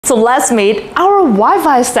So let's meet our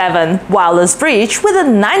Wi-Fi 7 wireless bridge with a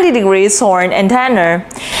 90-degree horn antenna.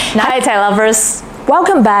 Hi tech lovers,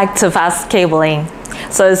 welcome back to Fast Cabling.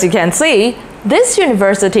 So as you can see, this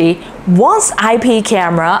university wants IP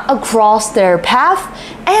camera across their path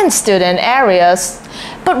and student areas.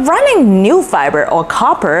 But running new fiber or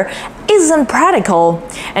copper isn't practical,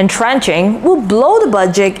 and trenching will blow the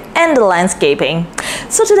budget and the landscaping.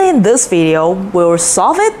 So today in this video, we'll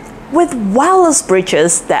solve it with wireless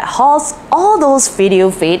bridges that hauls all those video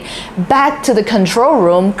feed back to the control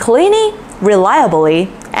room cleanly, reliably,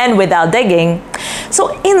 and without digging.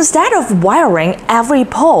 So instead of wiring every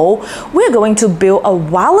pole, we're going to build a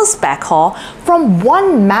wireless backhaul from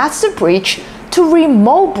one master bridge to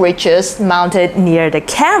remote bridges mounted near the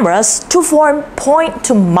cameras to form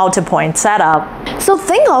point-to-multipoint setup. So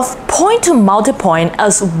think of point-to-multipoint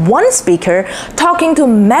as one speaker talking to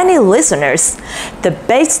many listeners. The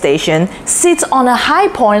base station sits on a high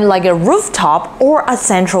point like a rooftop or a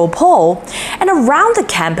central pole, and around the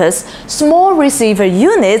campus, small receiver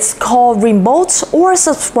units called remotes or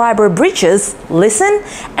subscriber bridges listen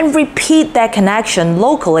and repeat that connection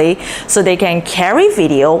locally so they can carry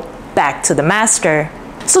video back to the master.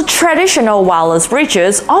 So traditional wireless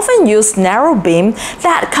bridges often use narrow beam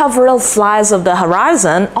that cover a slice of the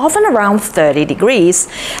horizon, often around 30 degrees.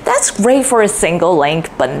 That's great for a single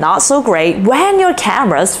link, but not so great when your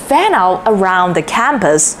cameras fan out around the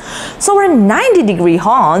campus. So our 90-degree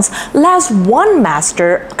horns lets one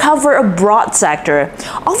master cover a broad sector,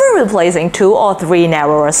 often replacing 2 or 3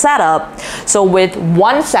 narrower setup. So with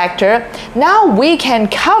one sector, now we can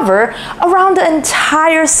cover around the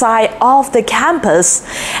entire side of the campus.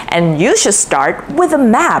 And you should start with a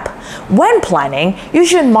map. When planning, you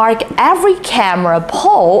should mark every camera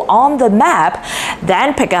pole on the map,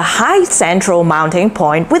 then pick a high central mounting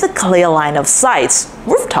point with a clear line of sight.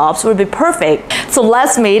 Rooftops would be perfect. So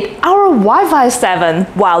let's meet our Wi-Fi 7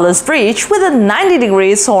 wireless bridge with a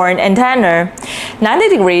 90-degree horn antenna. 90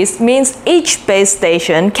 degrees means each base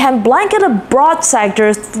station can blanket a broad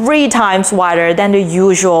sector 3 times wider than the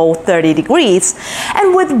usual 30 degrees.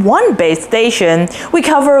 And with one base station, we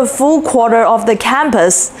cover a full quarter of the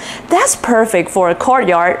campus. That's perfect for a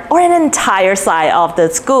courtyard or an entire side of the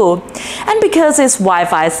school. And because it's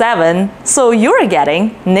Wi-Fi 7, so you're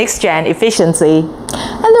getting next-gen efficiency.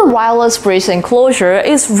 And the wireless bridge enclosure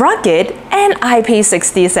is rugged and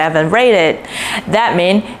IP67 rated. That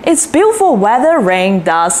means it's built for weather, rain,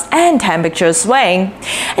 dust, and temperature swing.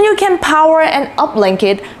 And you can power and uplink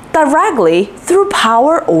it directly through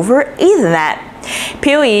power over Ethernet.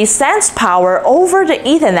 PoE sends power over the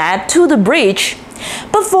Ethernet to the bridge.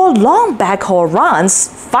 But for long backhaul runs,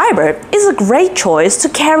 fiber is a great choice to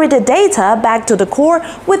carry the data back to the core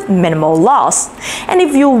with minimal loss. And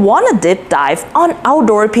if you want a deep dive on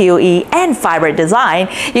outdoor PoE and fiber design,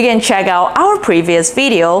 you can check out our previous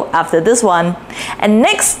video after this one. And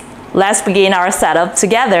next, let's begin our setup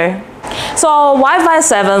together. So our Wi-Fi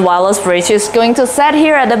 7 wireless bridge is going to set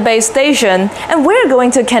here at the base station, and we're going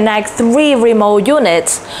to connect 3 remote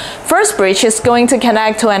units. First bridge is going to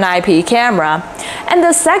connect to an IP camera, and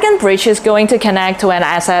the second bridge is going to connect to an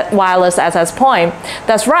wireless access point.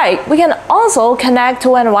 That's right, we can also connect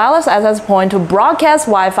to a wireless access point to broadcast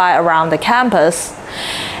Wi-Fi around the campus.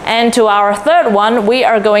 And to our third one, we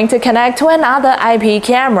are going to connect to another IP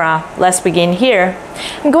camera. Let's begin here.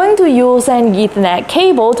 I'm going to use an Ethernet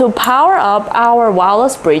cable to power up our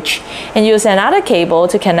wireless bridge and use another cable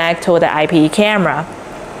to connect to the IP camera.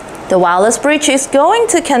 The wireless bridge is going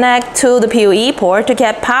to connect to the PoE port to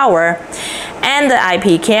get power, and the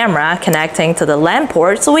IP camera connecting to the LAN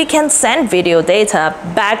port so we can send video data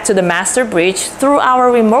back to the master bridge through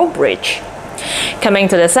our remote bridge. Coming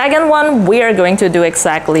to the second one, we are going to do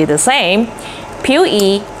exactly the same.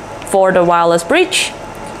 PoE for the wireless bridge,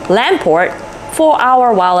 LAN port for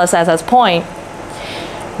our wireless access point.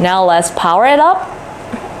 Now let's power it up.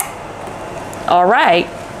 Alright.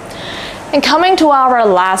 And coming to our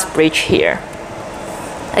last bridge here.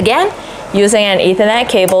 Again, using an Ethernet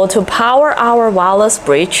cable to power our wireless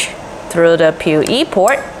bridge through the PoE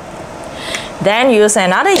port. Then use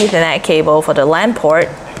another Ethernet cable for the LAN port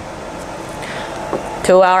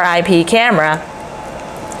to our IP camera.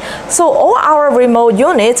 So all our remote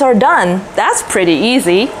units are done. That's pretty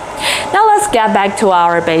easy. Now let's get back to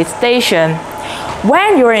our base station.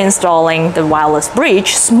 When you're installing the wireless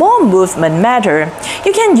bridge, small movement matter.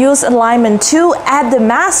 You can use alignment tool at the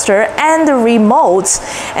master and the remotes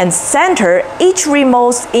and center each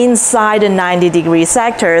remote inside the 90-degree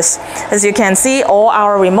sectors. As you can see, all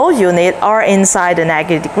our remote units are inside the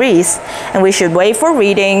 90 degrees, and we should wait for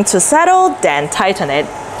reading to settle, then tighten it.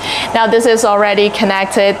 Now this is already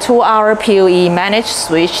connected to our PoE managed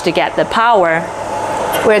switch to get the power.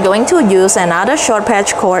 We're going to use another short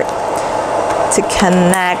patch cord to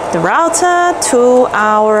connect the router to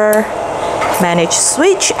our managed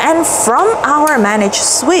switch, and from our managed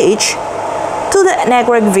switch to the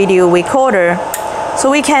network video recorder, so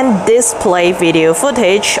we can display video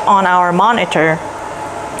footage on our monitor.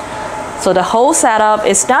 So the whole setup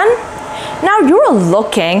is done. Now you're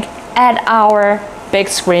looking at our big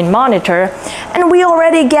screen monitor, and we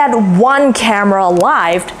already get one camera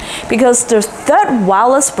live because the third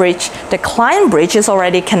wireless bridge, the client bridge, is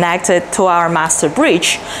already connected to our master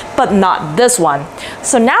bridge, but not this one.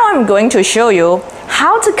 So now I'm going to show you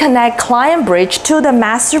how to connect client bridge to the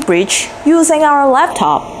master bridge using our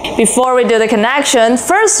laptop. Before we do the connection,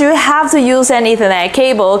 first you have to use an Ethernet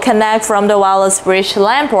cable, connect from the wireless bridge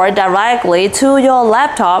LAN port directly to your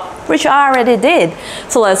laptop, which I already did.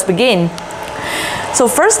 So let's begin. So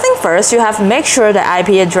first thing first, you have to make sure the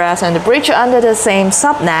IP address and the bridge are under the same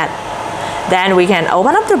subnet. Then we can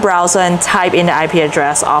open up the browser and type in the IP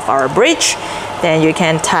address of our bridge. Then you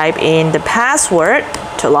can type in the password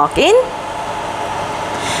to log in.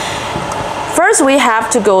 First, we have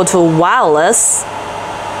to go to wireless.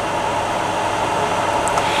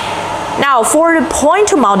 Now, for the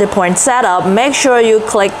point-to-multipoint setup, make sure you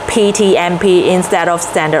click PtMP instead of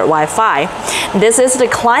standard Wi-Fi. This is the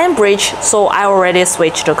client bridge, so I already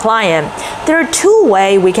switched to client. There are two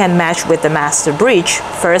ways we can match with the master bridge.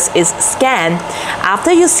 First is scan.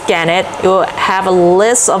 After you scan it, you'll have a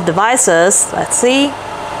list of devices. Let's see.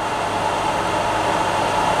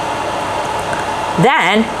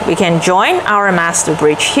 Then we can join our master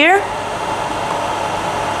bridge here.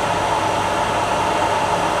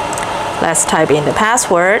 Let's type in the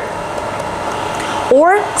password.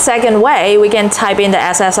 Or second way, we can type in the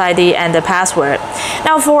SSID and the password.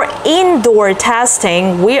 Now for indoor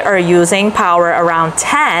testing, we are using power around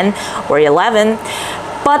 10 or 11.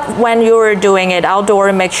 But when you're doing it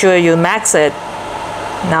outdoor, make sure you max it.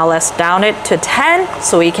 Now let's down it to 10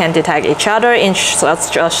 so we can detect each other in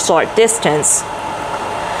such a short distance.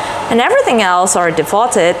 And everything else are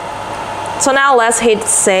defaulted. So now let's hit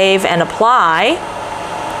save and apply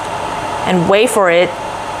and wait for it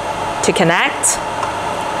to connect.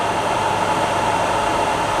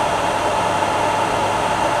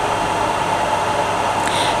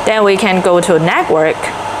 Then we can go to network.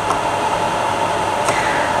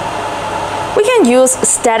 We can use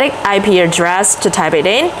static IP address to type it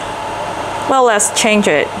in. Well, let's change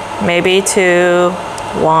it maybe to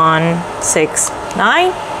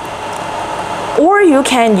 169. Or you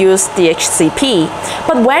can use DHCP.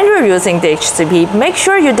 But when you're using DHCP, make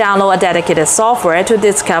sure you download a dedicated software to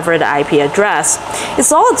discover the IP address.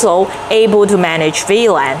 It's also able to manage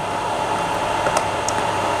VLAN.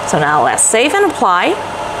 So now let's save and apply.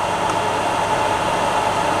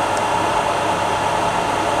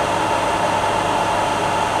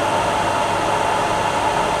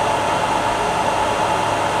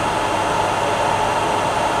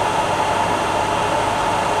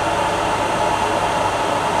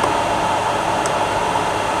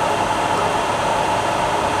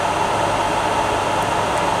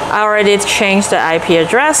 I already changed the IP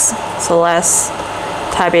address, so let's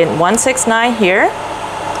type in 169 here.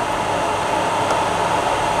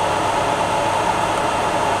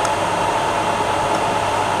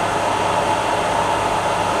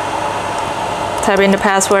 Type in the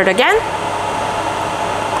password again.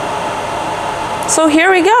 So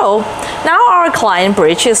here we go. Now our client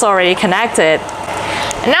bridge is already connected.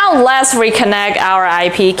 Now let's reconnect our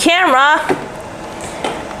IP camera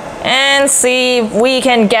and see if we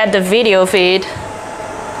can get the video feed.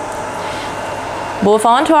 Move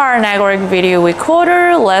on to our network video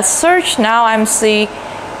recorder. Let's search. Now I'm seeing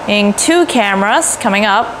two cameras coming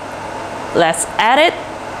up. Let's add it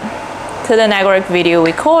to the network video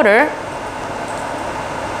recorder.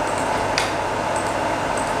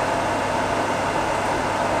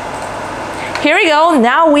 Here we go.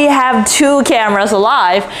 Now we have two cameras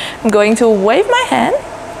live. I'm going to wave my hand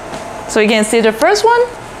so you can see the first one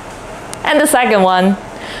and the second one.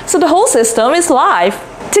 So the whole system is live.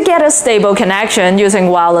 To get a stable connection using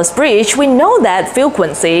wireless bridge, we know that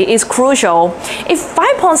frequency is crucial. If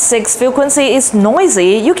 5.6 frequency is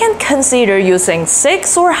noisy, you can consider using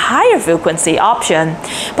 6 or higher frequency option.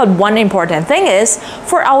 But one important thing is,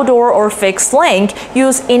 for outdoor or fixed link,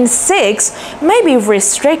 use in 6 may be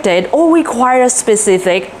restricted or require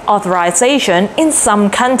specific authorization in some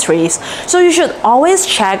countries. So you should always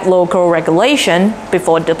check local regulation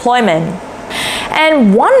before deployment.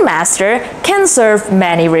 And one master can serve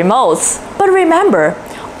many remotes. But remember,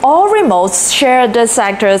 all remotes share the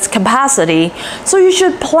sector's capacity, so you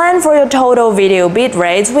should plan for your total video bit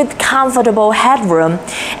rates with comfortable headroom.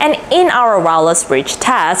 And in our wireless bridge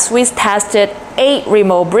test, we tested 8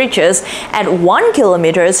 remote bridges at 1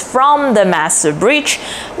 kilometer from the master bridge.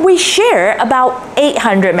 We share about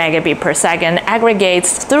 800 megabit per second aggregate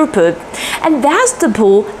throughput, and that's the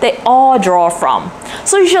pool they all draw from.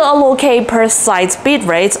 So you should allocate per site's bit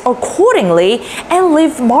rates accordingly and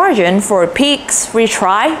leave margin for peaks,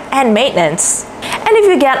 retry, and maintenance. And if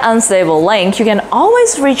you get unstable link, you can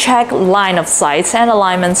always recheck line of sight and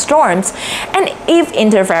alignment storms. And if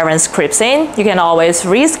interference creeps in, you can always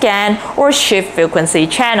rescan or shift frequency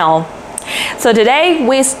channel. So today,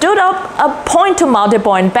 we stood up a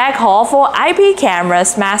point-to-multipoint backhaul for IP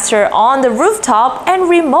cameras master on the rooftop and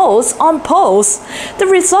remotes on poles. The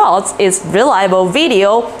result is reliable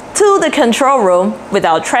video to the control room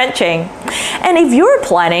without trenching. And if you're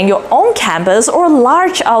planning your own campus or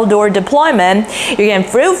large outdoor deployment, you can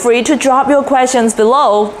feel free to drop your questions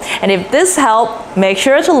below. And if this helped, make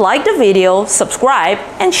sure to like the video, subscribe,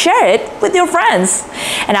 and share it with your friends.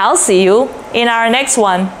 And I'll see you in our next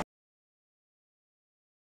one.